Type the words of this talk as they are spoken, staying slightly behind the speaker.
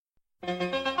From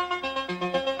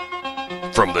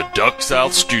the Duck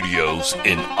South Studios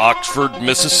in Oxford,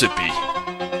 Mississippi.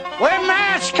 We're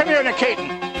mass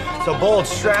communicating. It's a bold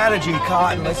strategy,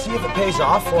 Cotton. Let's see if it pays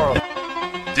off for them.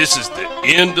 This is the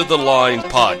End of the Line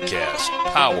podcast,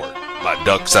 powered by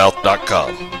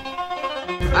DuckSouth.com.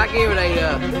 I give it a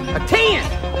 10.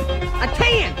 A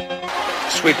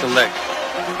 10. Sweep the leg.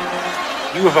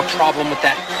 You have a problem with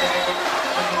that?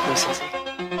 Listen.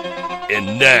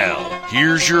 And now,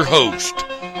 here's your host,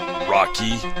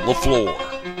 Rocky LaFleur.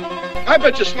 I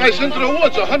bet you slice into the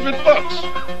woods $100.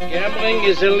 Gambling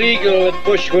is illegal at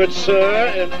Bushwood,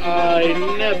 sir, and I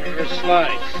never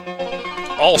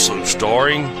slice. Also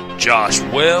starring Josh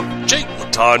Webb, Jake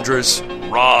Latondras,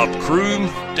 Rob Kroom,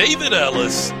 David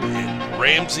Ellis, and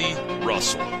Ramsey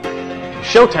Russell.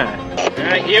 Showtime. All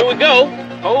right, here we go.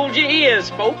 Hold your ears,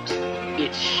 folks.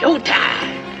 It's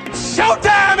showtime.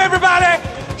 Showtime, everybody!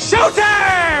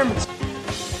 Showtime!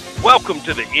 Welcome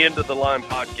to the End of the Line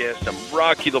podcast. I'm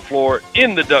Rocky LaFleur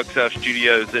in the Duck South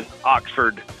Studios in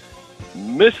Oxford,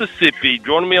 Mississippi.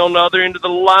 Joining me on the other end of the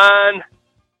line,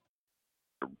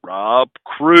 Rob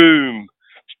Kroom.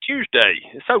 It's Tuesday.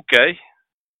 It's okay.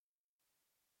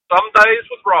 Some days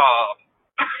with Rob.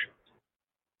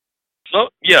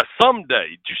 Some day.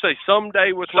 Did you say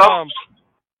someday with Rob?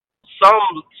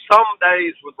 Some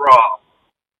days with Rob.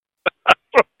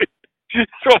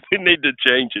 So we need to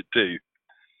change it too.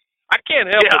 I can't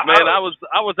help it, man. I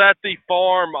was at the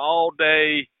farm all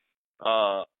day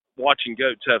watching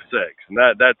goats have sex, and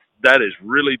that is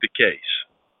really the case.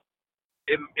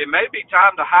 It may be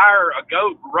time to hire a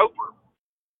goat roper,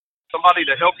 somebody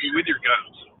to help you with your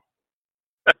goats.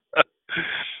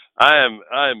 I am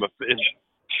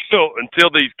until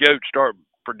these goats start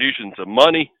producing some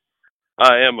money,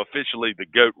 I am officially the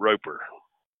goat roper.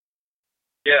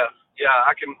 Yeah,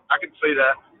 I can see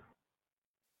that.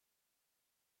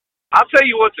 I'll tell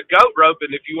you what's a goat roping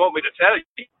if you want me to tell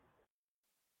you.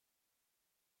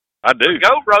 I do. A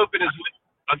goat roping is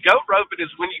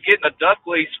when you get in a duck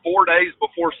lease 4 days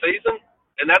before season,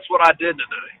 and that's what I did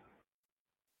today.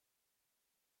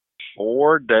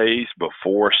 4 days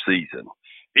before season.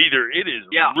 Either it is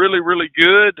really, really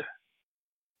good,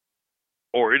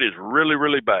 or it is really,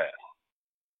 really bad.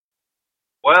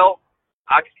 Well,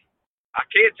 I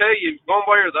can't tell you one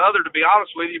way or the other, to be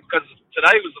honest with you, because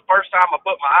today was the first time I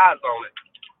put my eyes on it.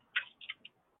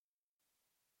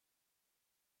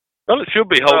 Well, it should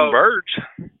be holding birds.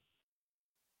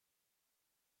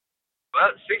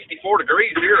 Well, it's 64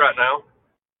 degrees here right now.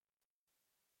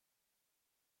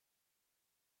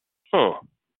 Huh.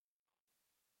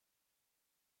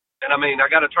 And, I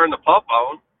got to turn the pump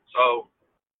on, so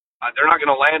they're not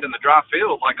going to land in the dry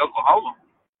field like Oklahoma.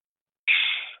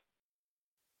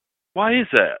 Why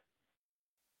is that?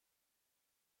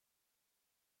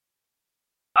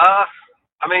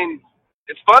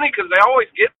 It's funny because they always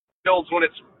get fields when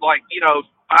it's 5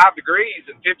 degrees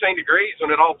and 15 degrees when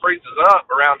it all freezes up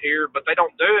around here, but they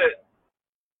don't do it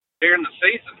during the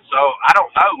season. So I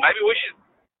don't know. Maybe we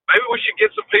should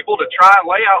get some people to try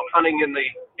layout hunting in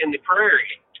the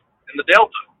prairie, in the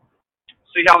Delta.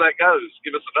 See how that goes.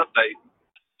 Give us an update.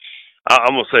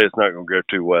 I'm gonna say it's not gonna go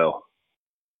too well.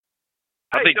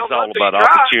 I think it's all about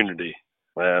opportunity.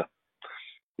 Yeah,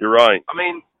 you're right.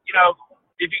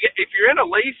 If you're in a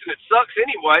lease and it sucks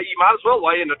anyway, you might as well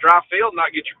lay in the dry field and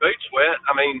not get your boots wet.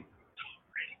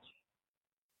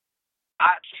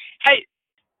 Hey,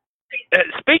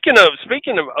 speaking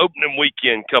of opening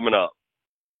weekend coming up,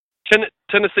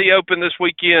 Tennessee open this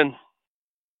weekend?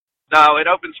 No, it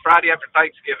opens Friday after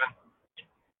Thanksgiving.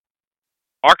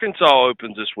 Arkansas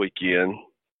opens this weekend.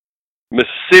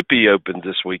 Mississippi opens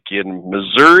this weekend.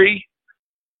 Missouri,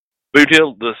 Boot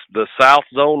Hill, the South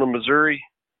Zone of Missouri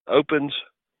opens.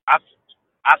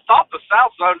 I thought the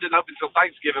South Zone didn't open until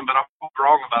Thanksgiving, but I'm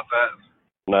wrong about that.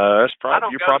 No,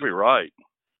 you're probably right.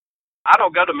 I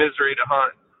don't go to Missouri to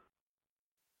hunt.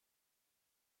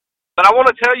 But I want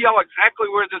to tell y'all exactly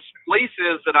where this lease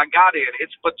is that I got in.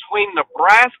 It's between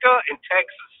Nebraska and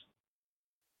Texas.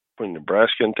 Between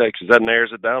Nebraska and Texas. That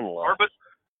narrows it down a lot.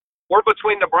 Or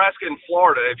between Nebraska and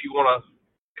Florida, if you want to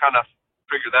kind of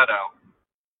figure that out.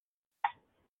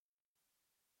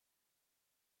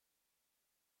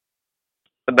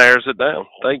 That narrows it down.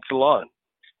 Thanks a lot.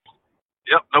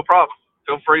 Yep, no problem.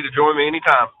 Feel free to join me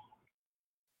anytime.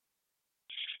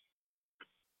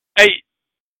 Hey,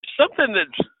 something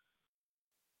that's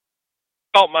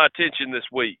caught my attention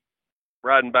this week,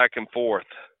 riding back and forth.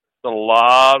 A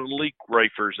lot of leaf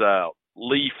rakers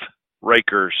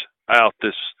out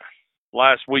this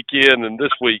last weekend and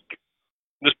this week.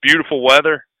 This beautiful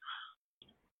weather.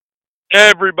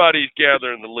 Everybody's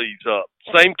gathering the leaves up.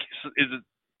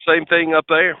 Same thing up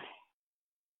there.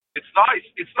 It's nice.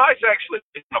 It's nice actually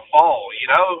in the fall. You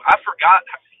know, I forgot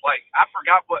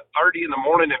what 30 in the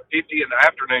morning and 50 in the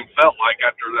afternoon felt like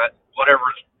after that whatever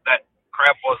that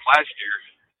crap was last year.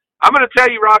 I'm going to tell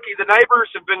you, Rocky, the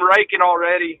neighbors have been raking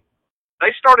already.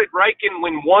 They started raking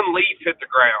when one leaf hit the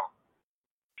ground,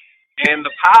 and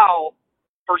the pile,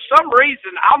 for some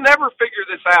reason, I'll never figure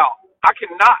this out.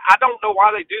 I don't know why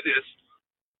they do this,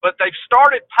 but they've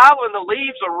started piling the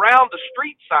leaves around the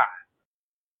street sign.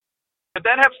 Could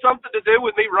that have something to do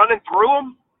with me running through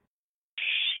them?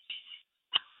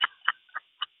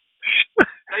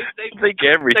 I think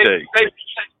everything.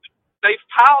 They've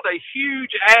piled a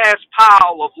huge-ass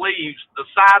pile of leaves the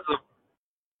size of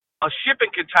a shipping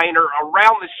container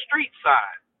around the street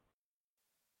sign.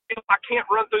 I can't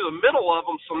run through the middle of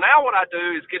them, so now what I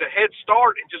do is get a head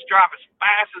start and just drive as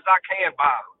fast as I can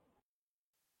by them.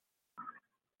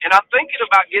 And I'm thinking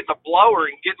about getting a blower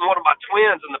and getting one of my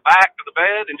twins in the back of the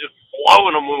bed and just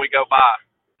blowing them when we go by.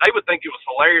 They would think it was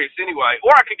hilarious anyway.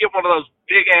 Or I could get one of those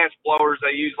big-ass blowers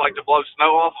they use like to blow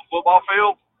snow off a football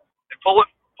field and pull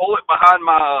it behind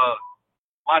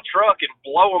my truck and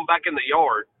blow them back in the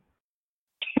yard.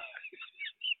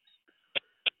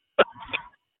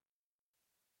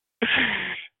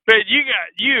 Man,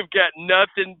 you've got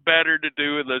nothing better to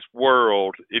do in this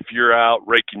world if you're out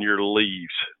raking your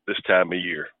leaves this time of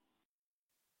year.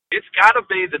 It's got to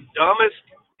be the dumbest,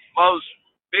 most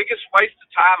biggest waste of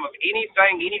time of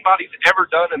anything anybody's ever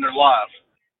done in their life.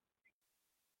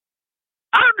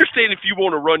 I understand if you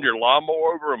want to run your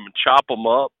lawnmower over them and chop them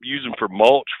up, use them for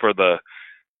mulch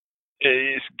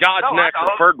it's God's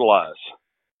natural fertilizer.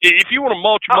 If you want to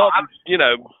mulch them up, and,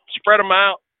 spread them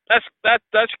out,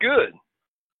 that's good.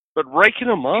 But raking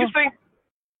them up?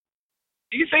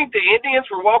 Do you think the Indians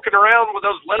were walking around with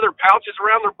those leather pouches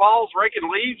around their balls raking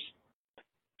leaves?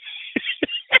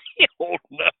 Oh,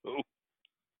 no.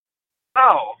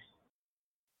 No.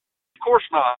 Of course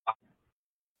not.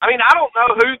 I mean, I don't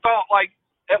know who thought,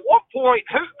 at what point,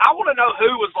 I want to know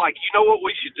who was like, you know what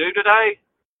we should do today?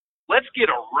 Let's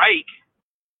get a rake,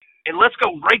 and let's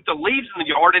go rake the leaves in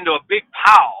the yard into a big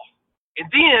pile, and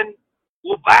then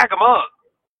we'll bag them up.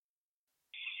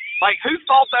 Who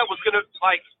thought that was going to,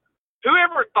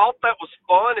 whoever thought that was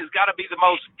fun has got to be the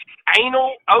most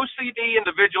anal OCD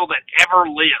individual that ever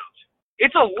lived.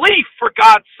 It's a leaf, for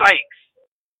God's sakes.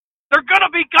 They're going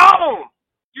to be gone.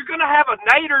 You're going to have a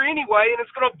nadir anyway, and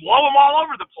it's going to blow them all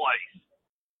over the place.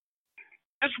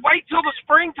 Just wait till the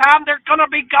springtime. They're going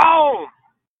to be gone.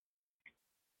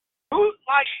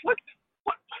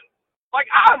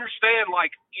 I understand,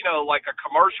 a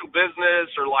commercial business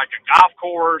or like a golf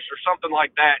course or something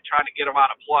like that, trying to get them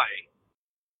out of play.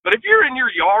 But if you're in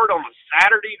your yard on a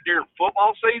Saturday during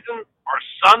football season or a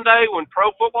Sunday when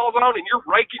pro football's on and you're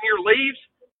raking your leaves,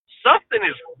 something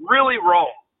is really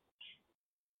wrong.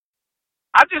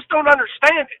 I just don't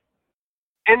understand it.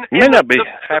 And you may not be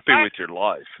happy with your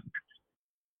life.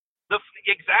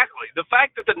 Exactly. The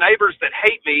fact that the neighbors that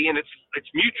hate me, and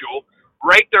it's mutual,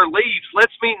 rake their leaves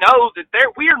lets me know that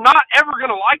we are not ever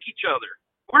going to like each other.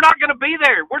 We're not going to be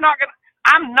there.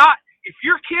 If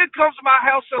your kid comes to my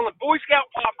house selling Boy Scout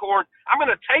popcorn, I'm going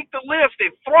to take the list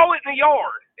and throw it in the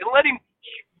yard and let him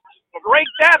rake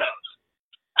that up.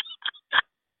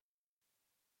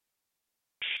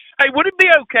 Hey, would it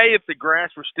be okay if the grass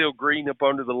was still green up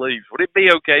under the leaves? Would it be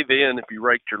okay then if you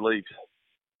raked your leaves?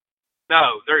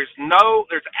 No, there's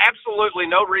absolutely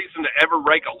no reason to ever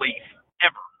rake a leaf,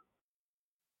 ever.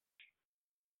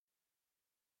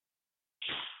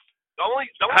 The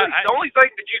only thing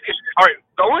that you can,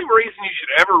 the only reason you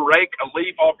should ever rake a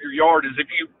leaf off your yard is if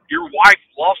your wife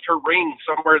lost her ring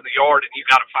somewhere in the yard and you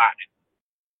got to find it.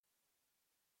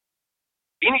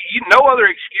 No other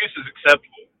excuse is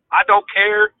acceptable. I don't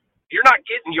care. You're not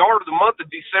getting yard of the month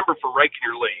of December for raking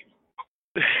your leaf.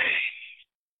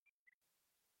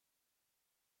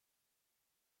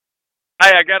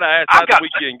 Hey, I gotta ask, how'd the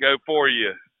weekend go for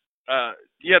you?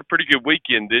 You had a pretty good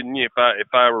weekend, didn't you?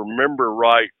 If I remember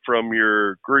right from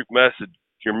your group message,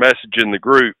 your message in the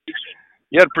group,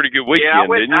 you had a pretty good weekend,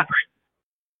 didn't you?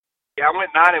 Yeah, I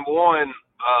went 9-1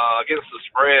 against the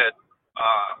spread.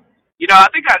 I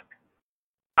think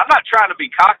I'm not trying to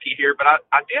be cocky here, but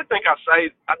I did think I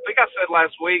said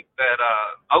last week that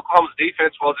Oklahoma's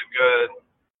defense wasn't good,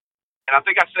 and I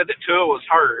think I said that Tua was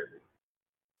hurt.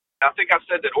 I think I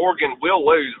said that Oregon will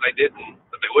lose. They didn't,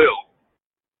 but they will.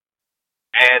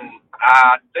 And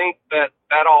I think that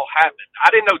all happened.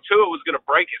 I didn't know Tua was going to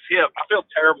break his hip. I feel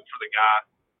terrible for the guy.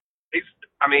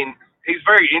 He's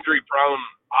very injury prone,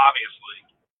 obviously.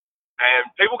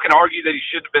 And people can argue that he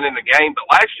should have been in the game, but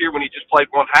last year when he just played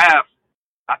one half,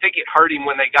 I think it hurt him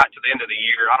when they got to the end of the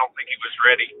year. I don't think he was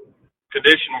ready,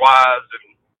 condition-wise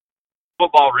and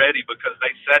football ready, because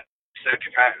they set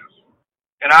second half.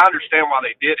 And I understand why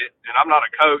they did it. And I'm not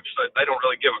a coach, so they don't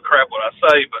really give a crap what I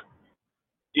say. But,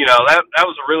 that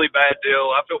was a really bad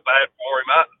deal. I feel bad for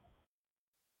him.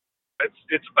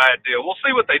 It's a bad deal. We'll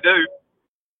see what they do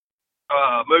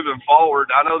moving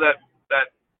forward. I know that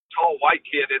tall white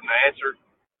kid isn't the answer.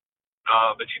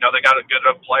 But, they got a good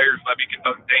enough players. Maybe can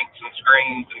dunk dinks and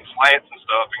screens and slants and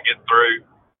stuff and get through.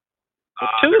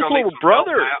 Tua's little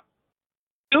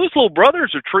brothers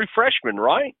are true freshmen,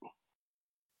 right?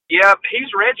 Yeah,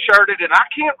 he's redshirted, and I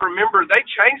can't remember. They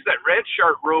changed that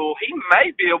redshirt rule. He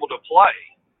may be able to play.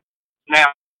 Now,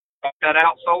 got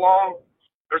out so long.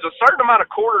 There's a certain amount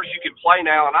of quarters you can play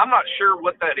now, and I'm not sure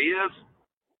what that is,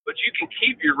 but you can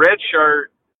keep your red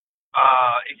shirt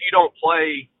if you don't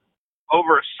play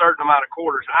over a certain amount of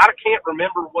quarters. I can't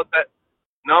remember what that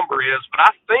number is, but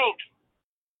I think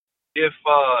if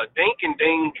Dink and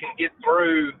Ding can get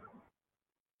through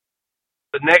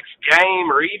the next game,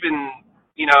 or even,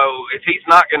 if he's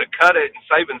not going to cut it and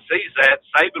Saban sees that,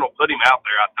 Saban will put him out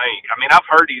there, I think. I mean, I've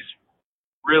heard he's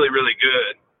really, really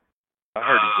good. I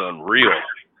heard he's unreal.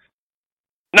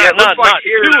 Not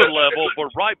Tua level, but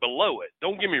right below it.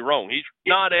 Don't get me wrong. He's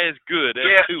not as good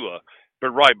as Tua,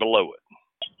 but right below it.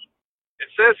 It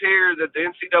says here that the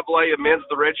NCAA amends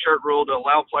the redshirt rule to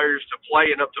allow players to play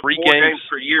in up to 4 games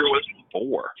per year with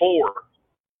four.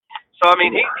 So, I mean,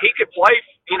 he could play,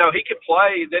 he could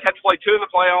play. They'd have to play 2 in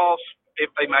the playoffs if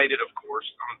they made it, of course,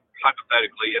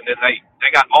 hypothetically. And then they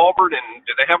got Auburn, and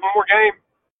did they have one more game?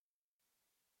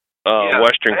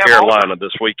 Western Carolina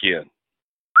this weekend.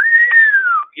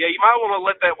 Yeah, you might want to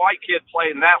let that white kid play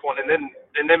in that one, and then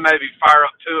maybe fire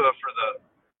up Tua for the.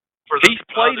 He's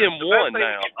played in one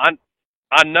now.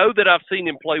 I know that I've seen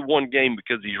him play one game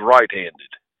because he's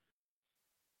right-handed.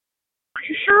 Are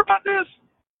you sure about this?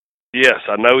 Yes,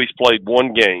 I know he's played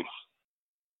one game.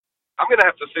 I'm going to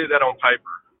have to see that on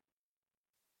paper,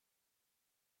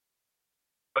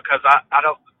 because I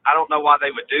don't know why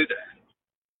they would do that.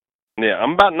 Yeah,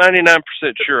 I'm about 99%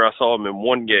 sure I saw him in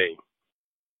one game.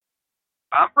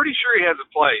 I'm pretty sure he hasn't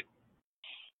played.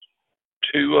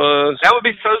 That would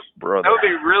be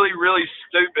really, really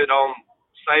stupid on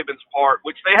Saban's part,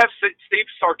 which they have Steve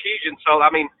Sarkisian. So, I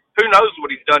mean, who knows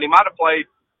what he's done? He might have played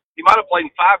in 5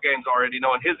 games already,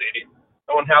 knowing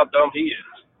how dumb he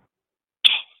is.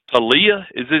 Talia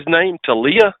is his name.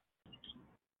 Talia.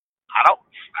 I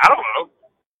don't know.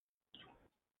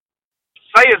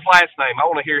 Say his last name. I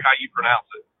want to hear how you pronounce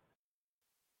it.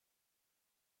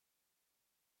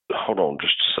 Hold on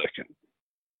just a second.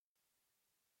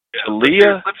 Yeah,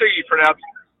 Talia. Let's hear you pronounce his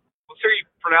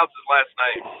last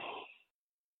name.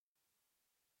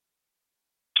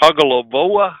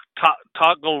 Tagovailoa.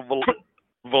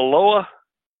 Tagovailoa.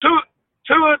 Tua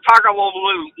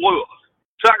Tagovailoa.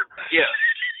 Yeah.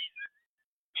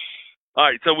 All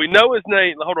right, so we know his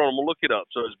name. Hold on, I'm gonna look it up.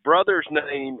 So his brother's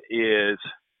name is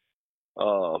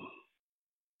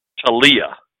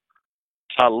Talia.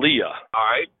 Talia. All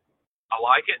right, I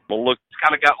like it. We'll look. It's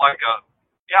kind of got like a.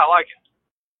 Yeah, I like it.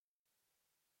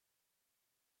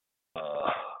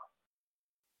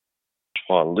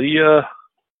 Talia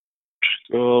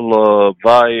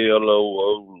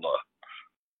Tagovailoa.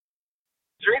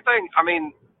 Is there anything? I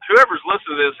mean, whoever's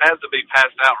listening to this has to be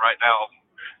passed out right now,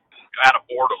 out of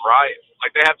boredom, right?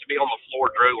 Like, they have to be on the floor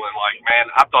drooling. Like,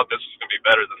 man, I thought this was gonna be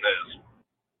better than this.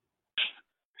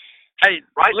 Hey,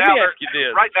 let me ask you this.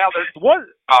 Right now, there's what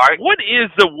is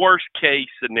the worst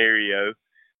case scenario?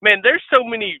 Man, there's so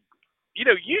many.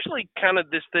 Usually kind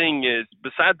of this thing is,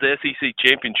 besides the SEC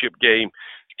championship game,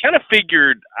 it's kind of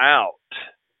figured out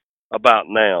about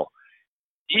now.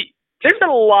 There's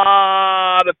a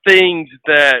lot of things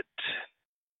that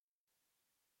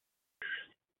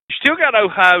you still got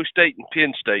Ohio State and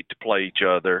Penn State to play each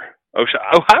other.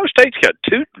 Ohio State's got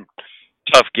 2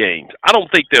 tough games. I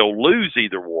don't think they'll lose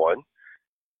either one.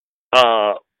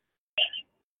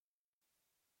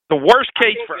 The worst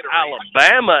case for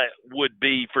Alabama would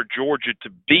be for Georgia to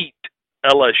beat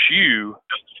LSU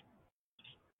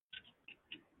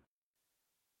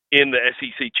in the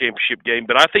SEC championship game,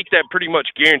 but I think that pretty much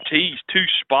guarantees 2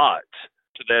 spots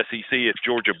to the SEC if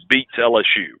Georgia beats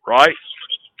LSU, right?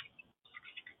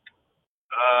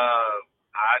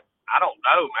 I don't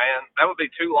know, man. That would be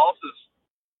 2 losses.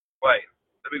 Wait,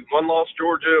 that'd be 1 loss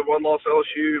Georgia, 1 loss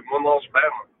LSU, 1 loss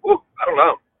Bama. Ooh, I don't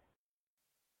know.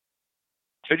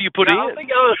 Who do you put in? I think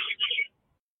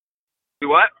do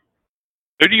what?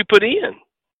 Who do you put in?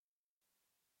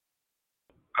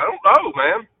 I don't know,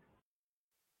 man.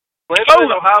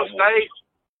 Clemson, Ohio State.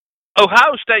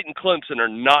 Ohio State and Clemson are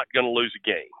not going to lose a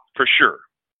game, for sure.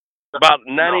 About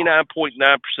 99.9%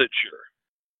 sure.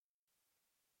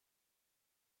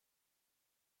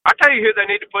 I tell you who they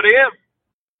need to put in.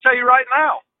 I'll tell you right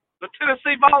now, the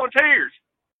Tennessee Volunteers.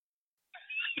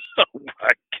 Oh,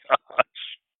 my gosh.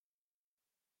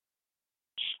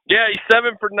 Yeah, he's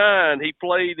 7 for 9. He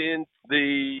played in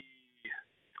the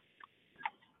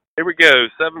 – here we go,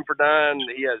 7 for 9.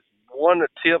 He has 1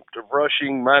 attempt of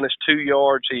rushing minus 2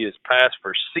 yards. He has passed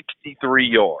for 63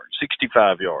 yards,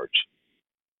 65 yards.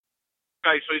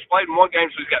 Okay, so he's played in 1 game,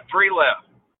 so he's got 3 left.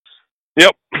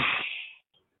 Yep.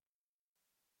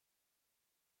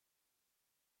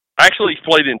 Actually, he's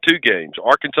played in 2 games,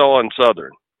 Arkansas and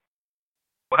Southern.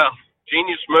 Well,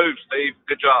 genius move, Steve.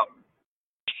 Good job.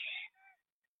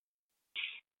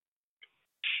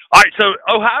 All right, so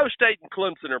Ohio State and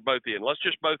Clemson are both in. Let's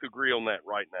just both agree on that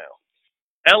right now.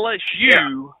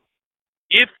 LSU,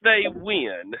 if they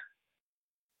win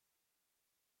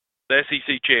the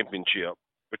SEC championship,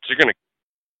 which they're going to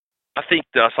 – I think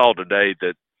I saw today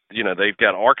that, they've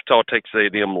got Arkansas, Texas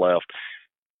A&M left.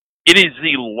 It is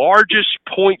the largest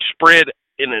point spread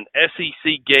in an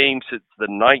SEC game since the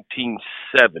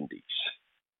 1970s.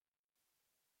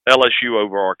 LSU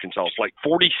over Arkansas. It's like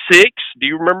 46. Do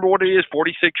you remember what it is,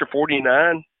 46 or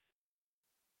 49?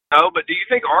 No, but do you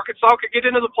think Arkansas could get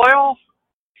into the playoffs?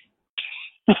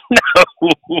 No.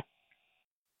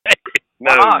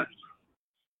 Why not?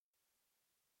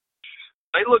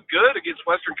 They look good against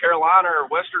Western Carolina or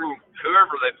Western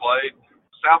whoever they played.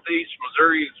 Southeast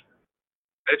Missouri's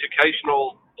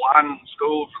educational blind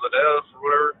school for the deaf or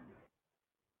whatever.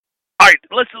 All right,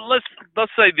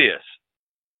 let's say this.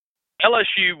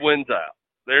 LSU wins out.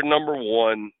 They're number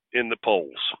 1 in the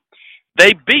polls.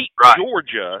 They beat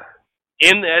Georgia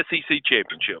in the SEC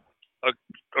championship,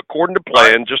 according to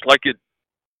plan, just like it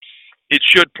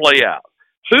should play out.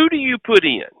 Who do you put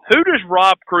in? Who does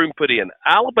Rob Kroom put in?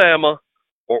 Alabama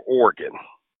or Oregon?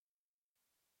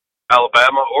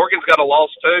 Alabama. Oregon's got a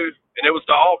loss too, and it was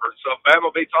to Auburn. So if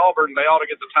Bama beats Auburn, they ought to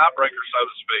get the tiebreaker, so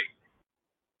to speak.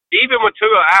 Even with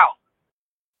Tua out.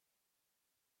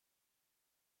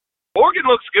 Oregon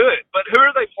looks good, but who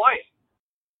are they playing?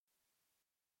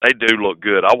 They do look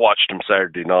good. I watched them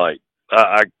Saturday night.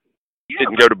 I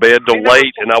didn't go to bed till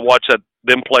late, and I watched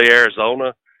them play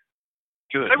Arizona.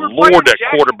 Good Lord, that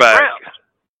quarterback. Prep.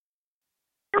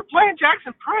 They were playing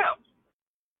Jackson Prep.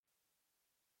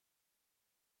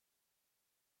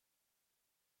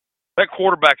 That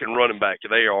quarterback and running back,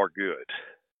 they are good.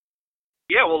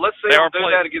 Yeah, well, let's see them do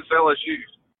that against LSU.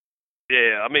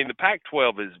 Yeah, I mean, the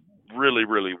Pac-12 is really,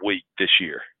 really weak this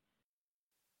year.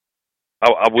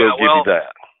 I will give you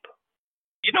that.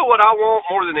 You know what I want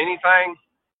more than anything?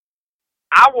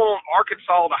 I want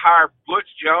Arkansas to hire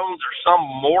Butch Jones or some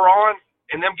moron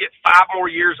and them get 5 more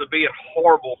years of being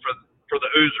horrible for the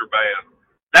Oozer band.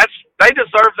 They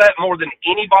deserve that more than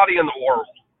anybody in the world.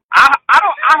 I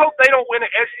hope they don't win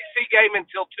an SEC game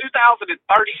until 2037.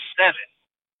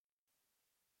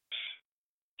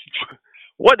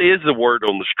 What is the word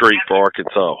on the street for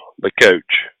Arkansas, the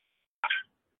coach?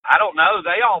 I don't know.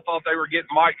 They all thought they were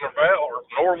getting Mike Norvell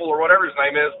or whatever his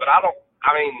name is, but I don't.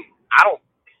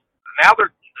 Now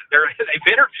they've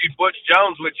interviewed Butch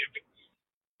Jones, which,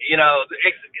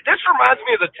 this reminds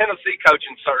me of the Tennessee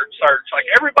coaching search. Like,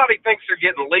 everybody thinks they're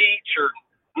getting Leach or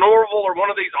Norvell or one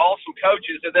of these awesome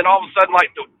coaches, and then all of a sudden, like,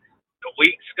 the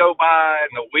weeks go by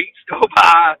and the weeks go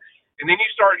by, and then you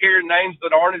start hearing names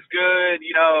that aren't as good, and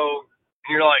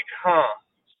you're like, for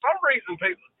some reason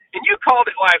people, and you called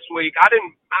it last week. I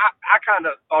kind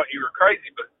of thought you were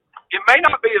crazy, but it may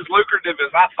not be as lucrative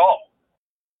as I thought.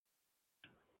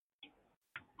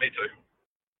 Me too.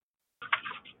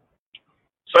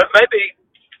 So it may be,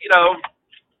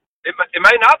 it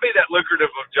may not be that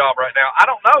lucrative of a job right now. I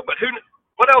don't know, but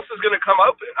what else is going to come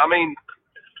open? I mean,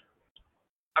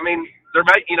 there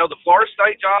may, the Florida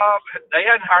State job, they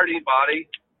hadn't hired anybody.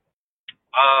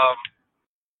 I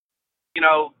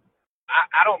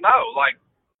don't know. Like,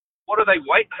 what do they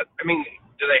wait? I mean,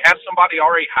 do they have somebody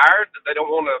already hired that they don't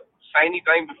want to say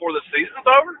anything before the season's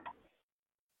over?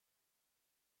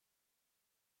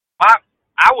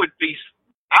 I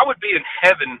would be in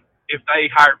heaven if they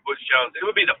hired Butch Jones. It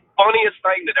would be the funniest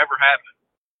thing that ever happened.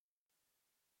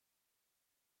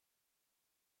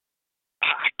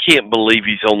 I can't believe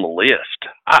he's on the list.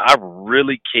 I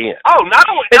really can't. Oh, not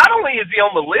only is he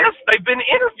on the list, they've been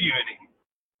interviewing him.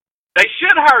 They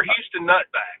should hire Houston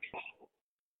Nutback.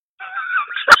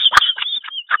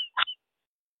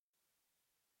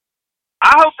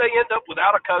 I hope they end up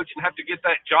without a coach and have to get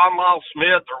that John Lyle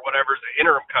Smith or whatever as the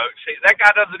interim coach. See, that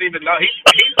guy doesn't even know.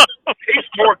 He's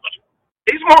more.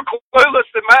 He's more clueless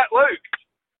than Matt Luke.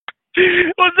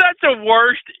 Was that the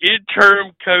worst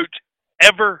interim coach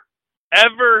ever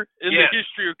in the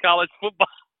history of college football?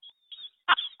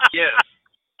 Yes.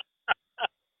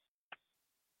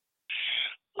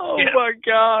 Oh my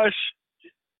gosh.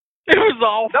 It was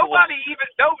awful. Nobody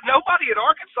at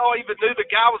Arkansas even knew the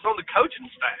guy was on the coaching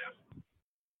staff.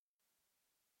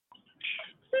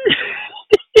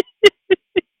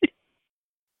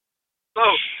 So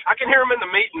I can hear him in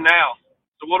the meeting now.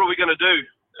 So what are we gonna do?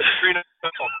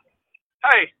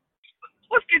 Hey,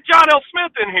 let's get John L.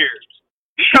 Smith in here.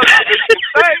 He coaches Michigan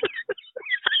State.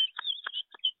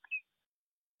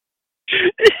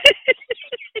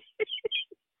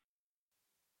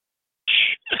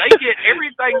 They get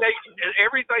everything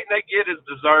they get is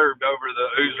deserved over the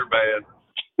Oozer band.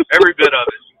 Every bit of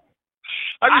it.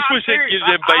 I just wish they'd get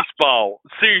it in baseball.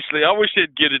 Seriously, I wish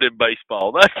they'd get it in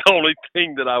baseball. That's the only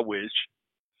thing that I wish.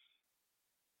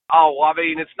 Oh, I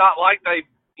mean, it's not like they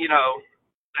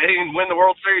didn't win the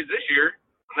World Series this year,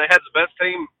 and they had the best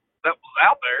team that was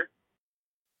out there.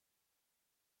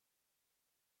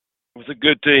 It was a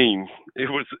good team. It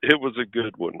was a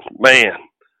good one, man.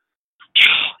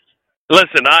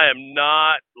 Listen, I am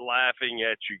not laughing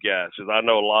at you guys because I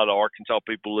know a lot of Arkansas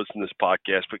people listen to this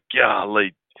podcast, but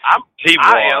golly,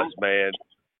 man.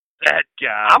 That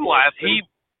guy. I'm laughing.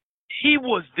 He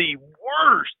was the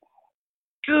worst.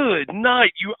 Good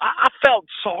night. I felt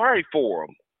sorry for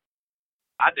him.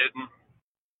 I didn't.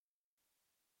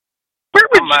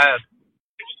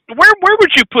 Where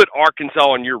would you put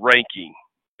Arkansas in your ranking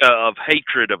of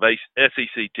hatred of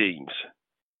SEC teams?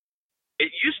 It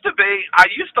used to be, I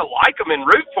used to like them and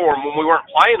root for them when we weren't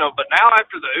playing them, but now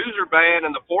after the Oozer ban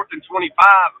and the 4th and 25,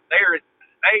 they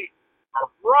are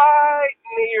right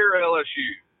near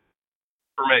LSU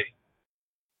for me.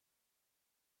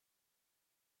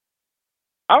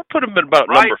 I would put them at about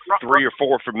number 3 or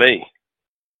 4 for me.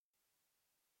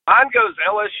 Mine goes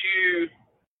LSU,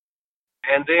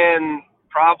 and then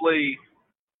probably,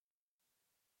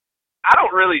 I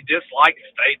don't really dislike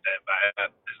State that bad.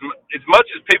 As much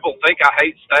as people think I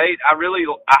hate State, I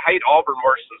hate Auburn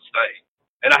worse than State.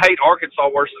 And I hate Arkansas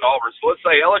worse than Auburn. So let's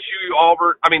say LSU,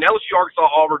 Arkansas,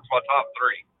 Auburn's my top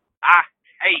 3. I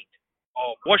hate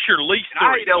Auburn. What's your least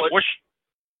 3?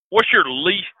 What's your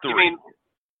least 3? You mean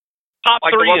top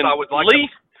like 3 the ones and I would like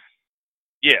least?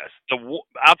 Yes.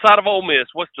 Outside of Ole Miss,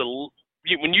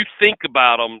 when you think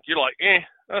about them, you're like,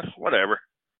 whatever.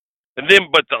 And then,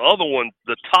 but the other one,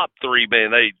 the top 3, man,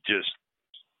 they just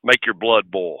make your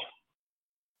blood boil.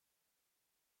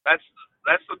 That's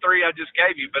the 3 I just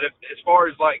gave you. But as far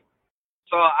as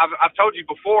so I've told you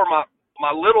before,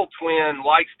 my little twin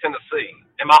likes Tennessee,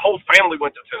 and my whole family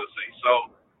went to Tennessee.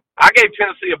 So I gave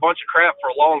Tennessee a bunch of crap for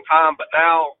a long time, but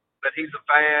now that he's a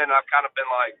fan, I've kind of been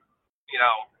like,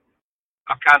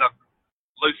 I've kind of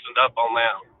loosened up on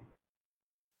them.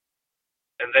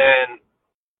 And then,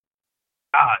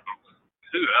 God,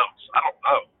 who else? I don't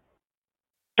know.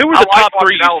 Who were the top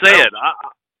 3 you said?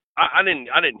 I didn't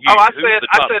hear. Oh, I said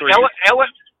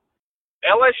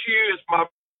LSU is my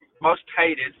most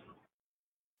hated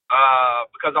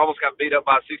because I almost got beat up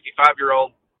by a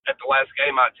 65-year-old at the last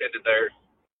game I attended there.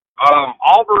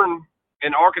 Auburn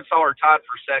and Arkansas are tied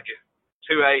for second,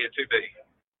 2A and 2B.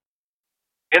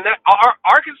 And that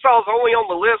Arkansas is only on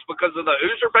the list because of the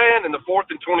Oozer ban and the 4th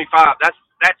and 25.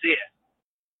 That's it.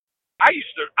 I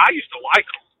used to like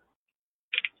them.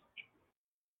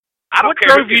 What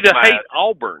drove you to hate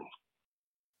Auburn?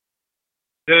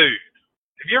 Dude,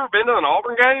 have you ever been to an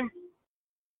Auburn game?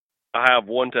 I have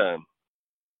one time.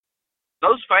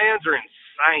 Those fans are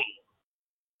insane.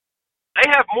 They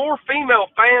have more female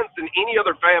fans than any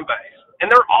other fan base. And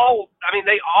they all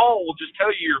will just tell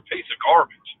you you're a piece of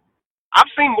garbage. I've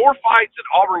seen more fights at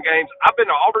Auburn games. I've been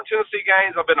to Auburn, Tennessee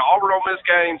games. I've been to Auburn, Ole Miss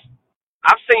games.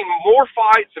 I've seen more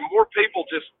fights and more people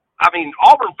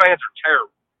Auburn fans are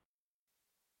terrible.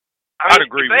 I'd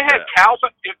agree with that.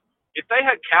 If they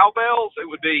had cowbells, it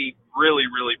would be really,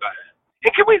 really bad.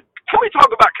 And can we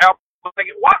talk about cowbells?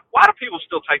 Why do people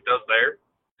still take those there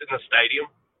in the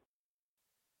stadium?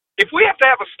 If we have to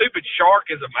have a stupid shark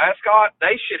as a mascot,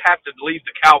 they should have to leave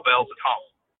the cowbells at home.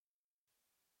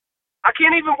 I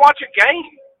can't even watch a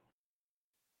game.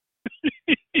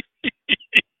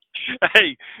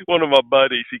 Hey, one of my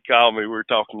buddies, he called me. We were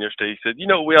talking yesterday. He said, "You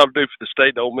know what we ought to do for the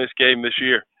State and Ole Miss game this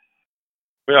year?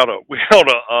 We ought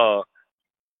to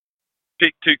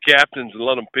pick 2 captains and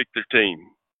let them pick their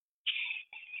team."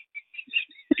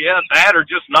 Yeah, that or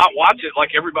just not watch it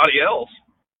like everybody else.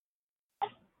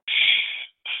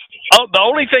 Oh, the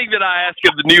only thing that I ask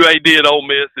of the new AD at Ole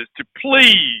Miss is to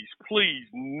please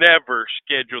never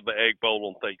schedule the Egg Bowl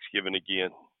on Thanksgiving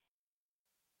again.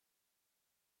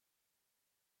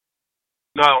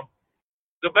 No.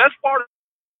 The best part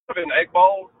of an Egg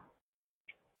Bowl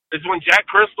is when Jack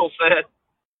Crystal said,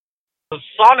 the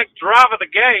sonic drive of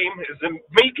the game is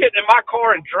me getting in my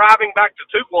car and driving back to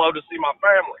Tupelo to see my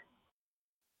family.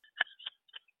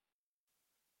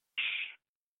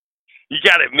 You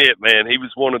got to admit, man, he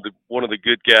was one of the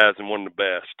good guys and one of the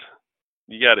best.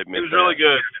 You got to admit, he was really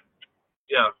good.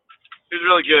 Yeah, he was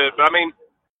really good. But I mean,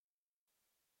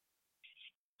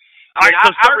 I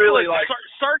really like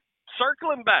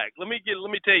circling back. Let me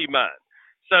tell you mine.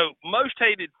 So most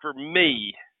hated for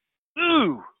me.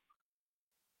 Ooh,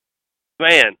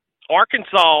 man,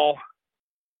 Arkansas.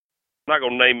 I'm not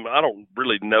gonna name. I don't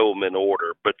really know them in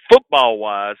order, but football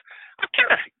wise, I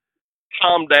kind of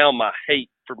calmed down my hate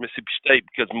for Mississippi State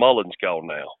because Mullen's gone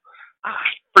now. I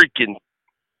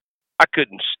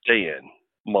couldn't stand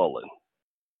Mullen.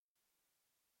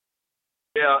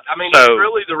 Yeah, I mean, that's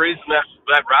really the reason that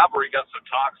rivalry got so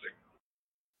toxic.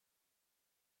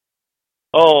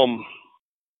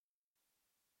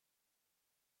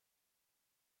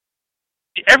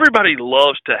 Everybody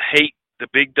loves to hate the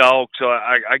big dog, so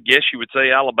I guess you would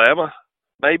say Alabama,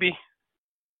 maybe.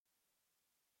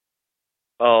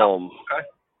 Okay.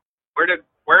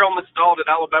 Where on this doll did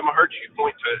Alabama hurt you?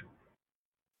 Point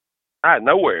to.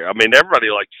 Nowhere. I mean, everybody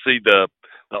likes to see the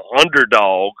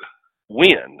underdog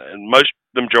win, and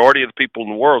the majority of the people in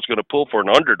the world is going to pull for an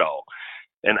underdog,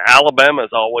 and Alabama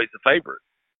is always the favorite.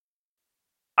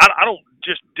 I don't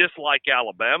just dislike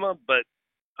Alabama, but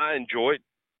I enjoy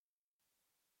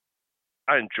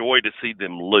to see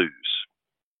them lose.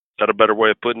 Is that a better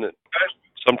way of putting it?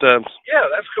 Sometimes. Yeah,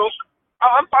 that's cool.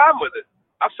 I'm fine with it.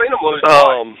 I've seen them lose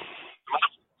twice.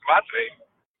 My team.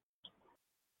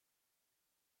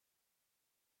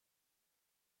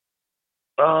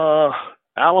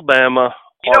 Alabama,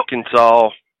 Arkansas.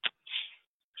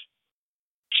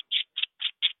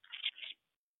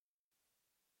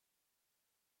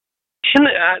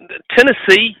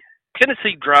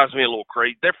 Tennessee drives me a little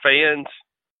crazy. Their fans.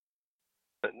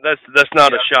 That's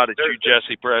not a shot at you,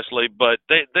 Jesse Presley, but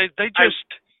they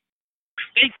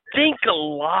think a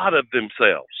lot of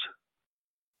themselves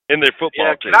in their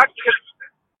football team.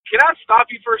 Can I stop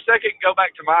you for a second and go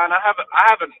back to mine? I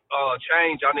haven't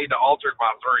changed. I need to alter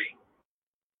my 3.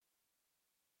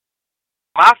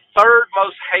 My third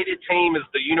most hated team is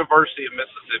the University of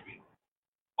Mississippi,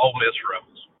 Ole Miss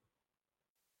Rebels.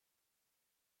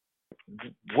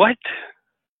 What?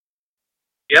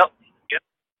 Yep.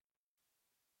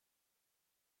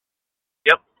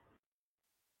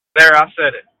 There, I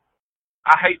said it.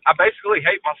 I basically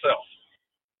hate myself.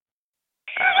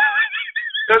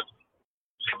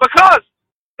 Because,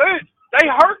 dude, they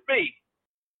hurt me.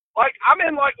 Like, I'm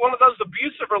in like one of those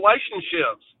abusive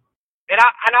relationships, and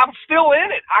I'm still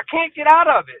in it. I can't get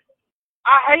out of it.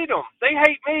 I hate them. They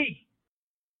hate me.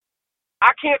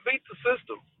 I can't beat the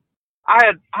system. I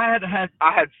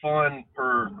had fun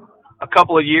for a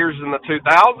couple of years in the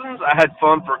 2000s. I had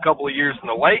fun for a couple of years in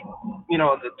the late,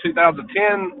 the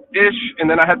 2010-ish, and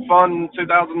then I had fun in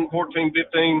 2014,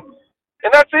 15,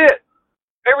 and that's it.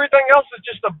 Everything else is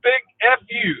just a big F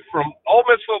you from Ole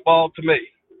Miss football to me.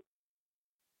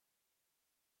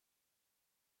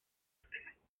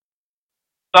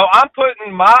 So I'm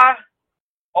putting my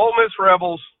Ole Miss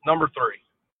Rebels number 3.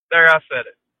 There, I said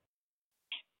it.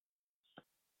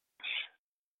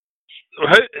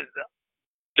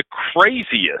 The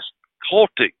craziest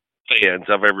cultic fans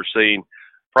I've ever seen,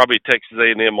 probably Texas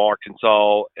A&M,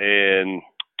 Arkansas, and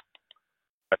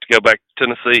I have to go back to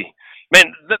Tennessee.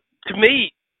 Man, to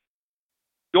me,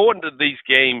 going to these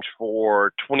games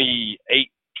for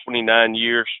 28, 29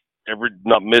 years,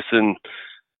 not missing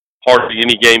hardly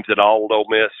any games at all with Ole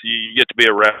Miss, you get to be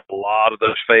around a lot of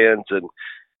those fans. And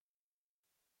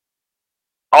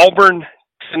Auburn,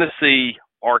 Tennessee,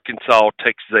 Arkansas,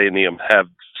 Texas A&M have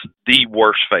the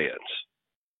worst fans.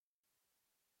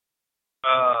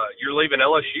 You're leaving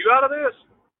LSU out of this?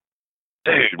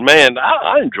 Dude, man,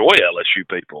 I enjoy LSU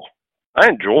people. I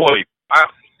enjoy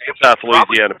South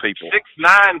Louisiana people.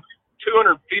 6'9",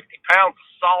 250 pounds of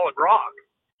solid rock.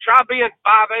 Try being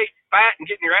 5'8", fat, and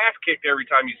getting your ass kicked every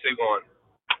time you see one.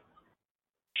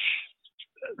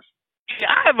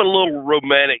 I have a little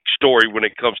romantic story when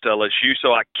it comes to LSU,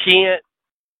 so I can't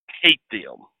hate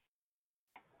them.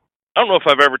 I don't know if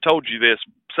I've ever told you this.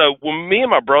 So when me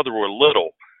and my brother were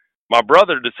little, my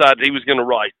brother decided he was going to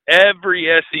write every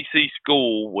SEC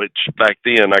school, which back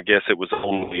then I guess it was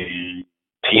only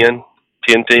 10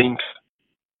 teams,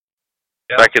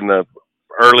 back in the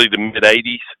early to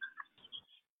mid-'80s.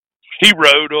 He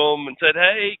wrote them and said,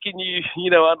 hey, can you,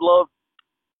 I'd love,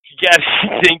 if you got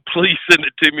anything, please send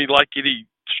it to me like any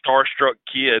starstruck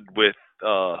kid with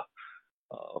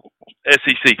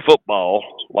SEC football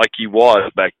like he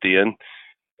was back then.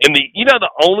 And the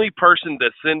only person to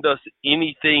send us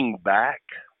anything back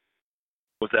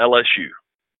was LSU.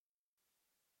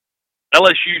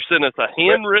 LSU sent us a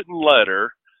handwritten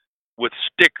letter with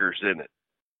stickers in it.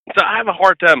 So I have a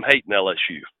hard time hating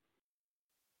LSU.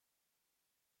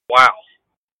 Wow.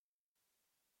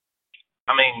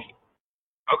 I mean,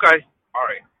 okay, all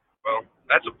right. Well,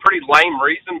 that's a pretty lame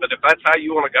reason, but if that's how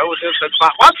you want to go with this, that's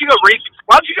fine. Why don't you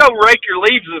go rake your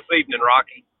leaves this evening,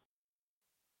 Rocky?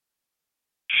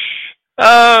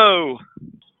 Oh.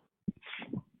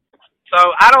 So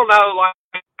I don't know.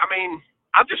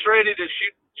 I'm just ready to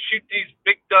shoot these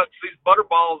big ducks, these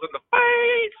butterballs in the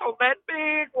face on that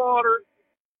big water.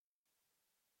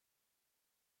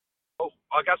 Oh,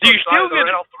 I got some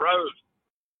right off the road.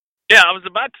 Yeah, I was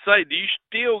about to say, do you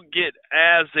still get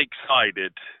as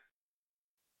excited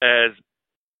as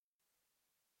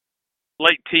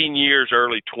late teen years,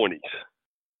 early 20s?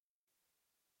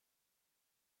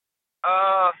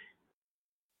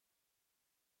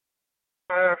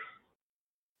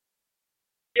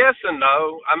 Yes and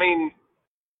no. I mean,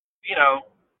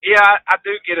 I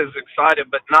do get as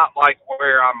excited, but not like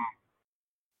where I'm,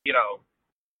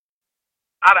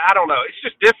 I don't know. It's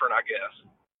just different, I guess.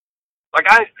 Like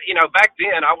back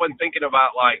then I wasn't thinking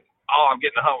about like, oh, I'm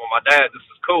getting to hunt with my dad. This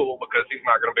is cool because he's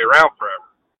not going to be around forever,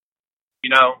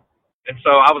 And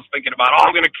so I was thinking about,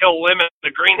 I'm going to kill lemon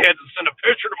the greenheads and send a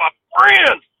picture to my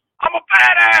friends. I'm a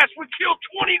badass. We killed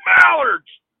 20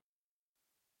 mallards.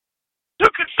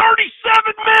 Took it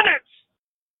 37 minutes.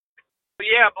 But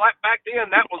yeah, back then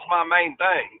that was my main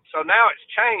thing. So now it's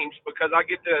changed because I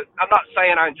get to. I'm not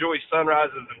saying I enjoy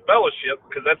sunrises and fellowship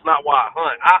because that's not why I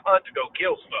hunt. I hunt to go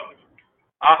kill stuff.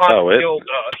 I hunt to kill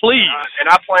ducks. Please.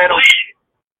 And I plan on.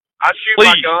 I shoot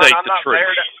my gun. I'm not there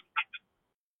to.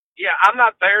 Yeah, I'm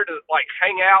not there to like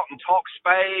hang out and talk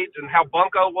spades and how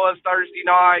bunko was Thursday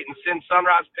night and send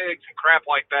sunrise pics and crap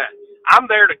like that. I'm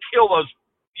there to kill those.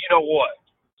 You know what?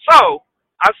 So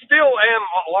I still am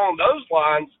along those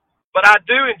lines, but I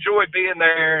do enjoy being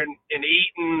there and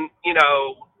eating.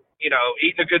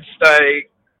 Eating a good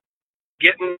steak,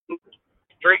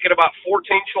 drinking about 14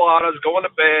 chiladas, going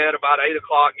to bed about 8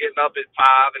 o'clock, getting up at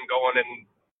 5 and going and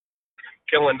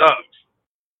killing ducks.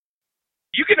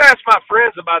 You can ask my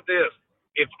friends about this.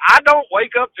 If I don't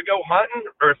wake up to go hunting,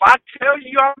 or if I tell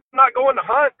you I'm not going to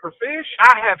hunt for fish,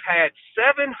 I have had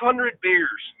 700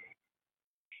 beers.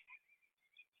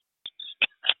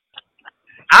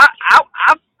 I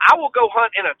will go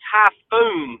hunt in a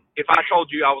typhoon if I told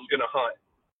you I was going to hunt.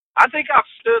 I think I've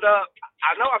stood up.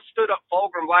 I know I've stood up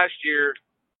Fulgrim last year,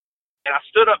 and I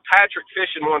stood up Patrick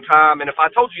fishing one time. And if I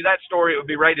told you that story, it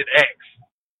would be rated X.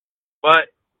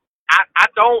 But I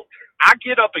don't. I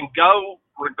get up and go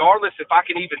regardless if I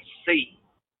can even see.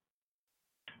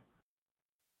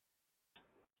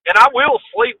 And I will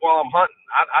sleep while I'm hunting.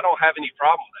 I don't have any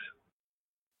problem with that.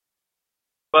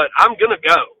 But I'm going to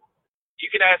go. You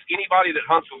can ask anybody that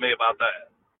hunts with me about that.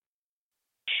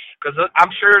 Because I'm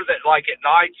sure that, like, at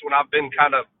nights when I've been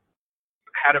kind of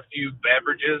had a few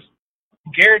beverages,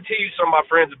 guarantee you some of my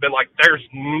friends have been like, there's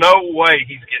no way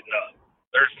he's getting up.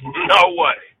 There's no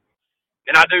way.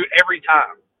 And I do every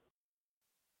time.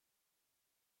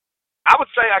 I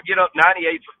would say I get up 98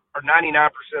 or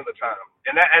 99% of the time.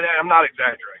 And I'm not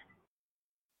exaggerating.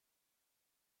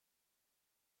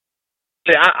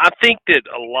 See, I think that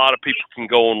a lot of people can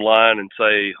go online and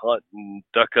say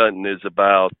duck hunting is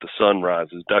about the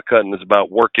sunrises. Duck hunting is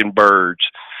about working birds.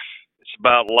 It's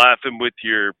about laughing with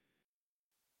your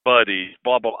buddies,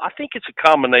 blah, blah. I think it's a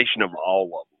combination of all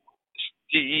of them.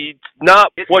 It's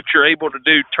not what you're able to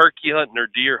do turkey hunting or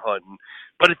deer hunting,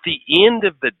 but at the end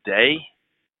of the day,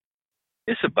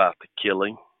 it's about the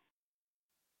killing.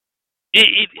 Of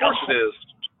course it is.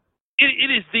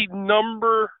 It is the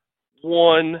number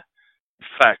one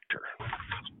factor.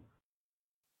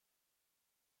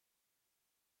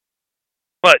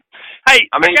 But hey,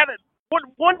 I got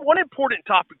one important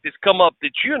topic that's come up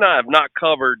that you and I have not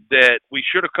covered that we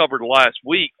should have covered last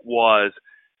week was,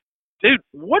 dude,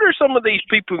 what are some of these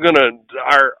people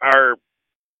our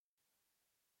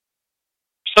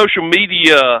social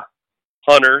media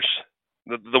hunters,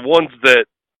 the ones that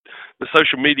the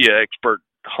social media expert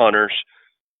hunters,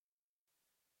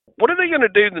 what are they going to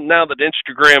do now that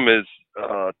Instagram is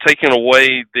taking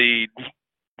away the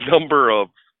number of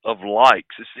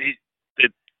likes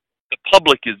that the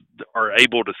public are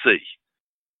able to see?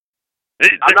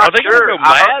 Are they going to go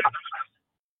mad?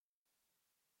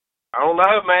 I don't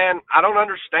know, man. I don't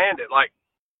understand it. Like,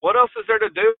 what else is there to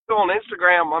do on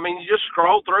Instagram? I mean, you just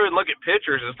scroll through and look at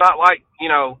pictures. It's not like,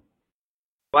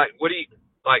 like, what do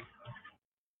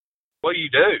you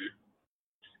do?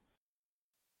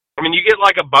 I mean, you get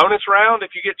like a bonus round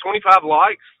if you get 25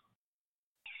 likes.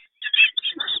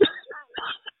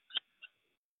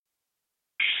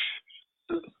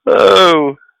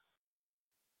 Oh.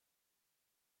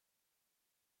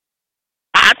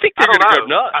 I think they're going to go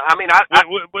nuts. I mean,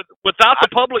 without the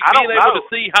public being able to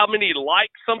know. see how many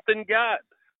likes something got,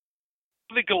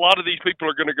 I think a lot of these people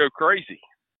are going to go crazy.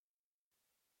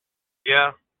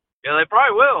 Yeah, they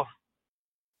probably will.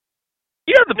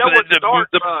 Yeah, I'm going to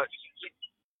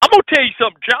tell you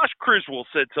something. Josh Criswell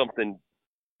said something,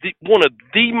 one of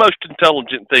the most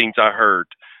intelligent things I heard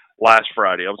last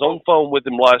Friday. I was on the phone with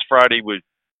him last Friday.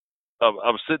 I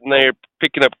was sitting there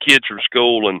picking up kids from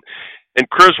school, and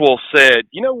Criswell said,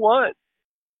 you know what?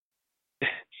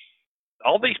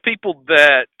 All these people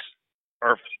that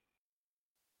are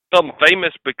become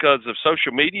famous because of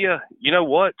social media, you know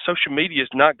what? Social media is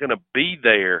not going to be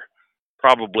there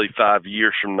probably 5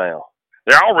 years from now.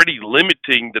 They're already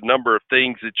limiting the number of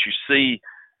things that you see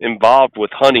involved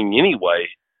with hunting anyway.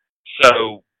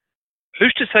 So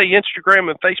who's to say Instagram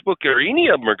and Facebook or any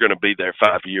of them are going to be there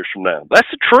 5 years from now? That's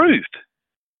the truth.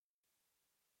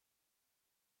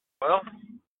 Well,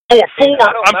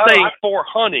 I'm saying for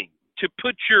hunting, to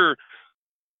put your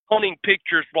hunting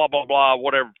pictures, blah, blah, blah,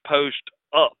 whatever, post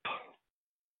up.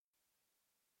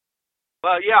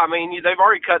 Well, yeah, I mean, they've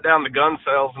already cut down the gun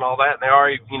sales and all that, and they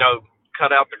already,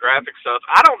 cut out the graphic stuff.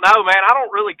 I don't know, man. I don't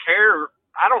really care.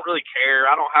 I don't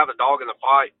have a dog in the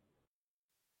fight.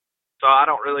 So I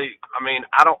don't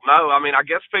know. I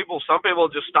guess some people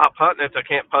just stop hunting if they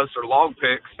can't post their log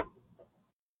pics.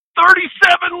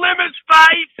 37 limits by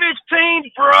 815,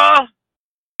 bruh.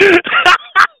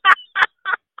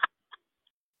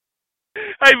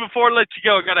 Hey, before I let you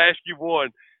go, I got to ask you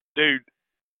one. Dude,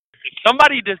 if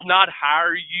somebody does not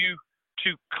hire you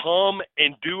to come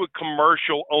and do a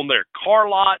commercial on their car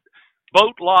lot,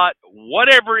 boat lot,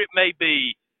 whatever it may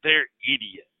be, they're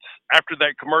idiots. After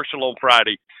that commercial on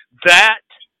Friday, that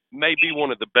may be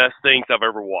one of the best things I've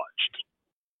ever watched.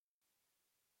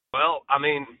 Well, I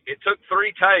mean, it took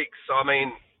 3 takes. So, I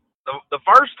mean, the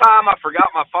first time I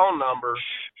forgot my phone number.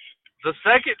 The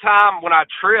second time when I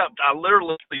tripped, I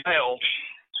literally fell.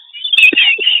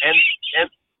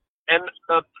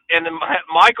 And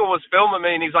Michael was filming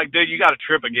me, and he's like, dude, you got to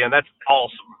trip again. That's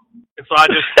awesome. And so I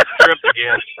just tripped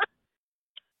again.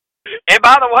 And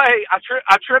by the way,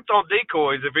 I tripped on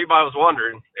decoys, if anybody was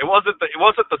wondering. It wasn't the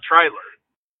trailer.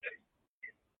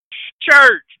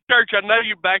 Church, I know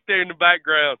you back there in the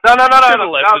background. No.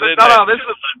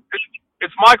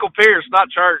 It's Michael Pierce, not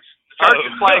Church. Church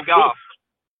is playing golf.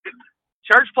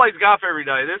 Church plays golf every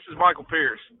day. This is Michael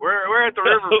Pierce. We're at the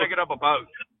river picking up a boat.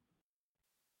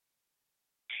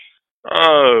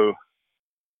 Oh,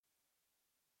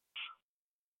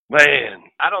 man!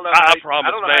 I don't know. I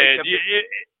promise, man.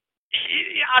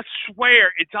 I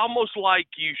swear, it's almost like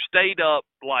you stayed up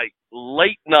like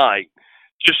late night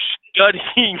just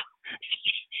studying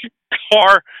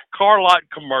car lot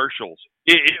commercials.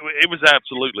 It was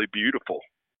absolutely beautiful.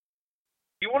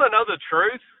 You want to know the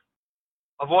truth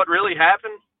of what really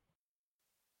happened?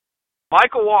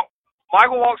 Michael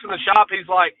walks in the shop. He's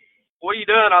like, what are you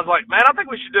doing? I was like, man, I think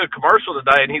we should do a commercial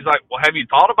today. And he's like, well, have you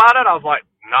thought about it? I was like,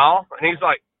 no. And he's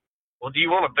like, well, do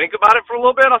you want to think about it for a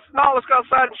little bit? I said, no, let's go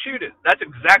outside and shoot it. That's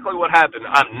exactly what happened.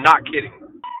 I'm not kidding.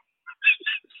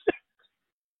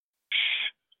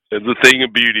 It's a thing of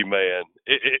beauty, man.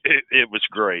 It was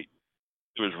great.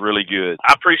 It was really good.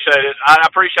 I appreciate it.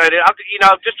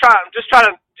 Just trying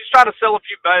to sell a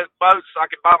few boats so I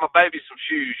can buy my baby some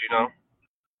shoes.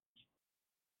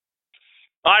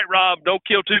 All right, Rob. Don't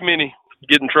kill too many.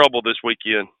 Get in trouble this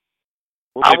weekend.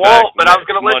 I won't, but I was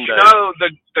going to let you know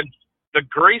the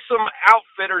Greasem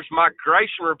Outfitters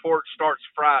migration report starts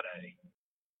Friday.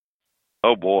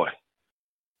 Oh boy.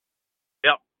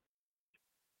 Yep.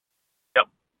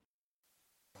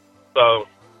 So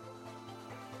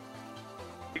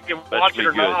you can watch it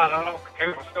or not. I don't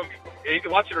care. You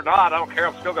can watch it or not. I don't care.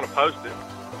 I'm still going to post it.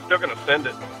 I'm still going to send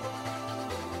it.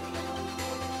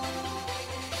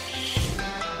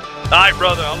 All right,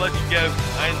 brother. I'll let you go.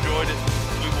 I enjoyed it.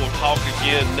 We will talk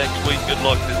again next week. Good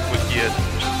luck this weekend.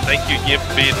 Thank you again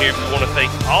for being here. We want to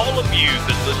thank all of you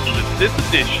that listened to this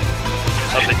edition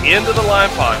of the End of the Line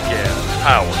podcast,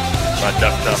 powered by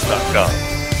DuckTop.com.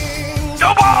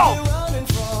 Go Balls!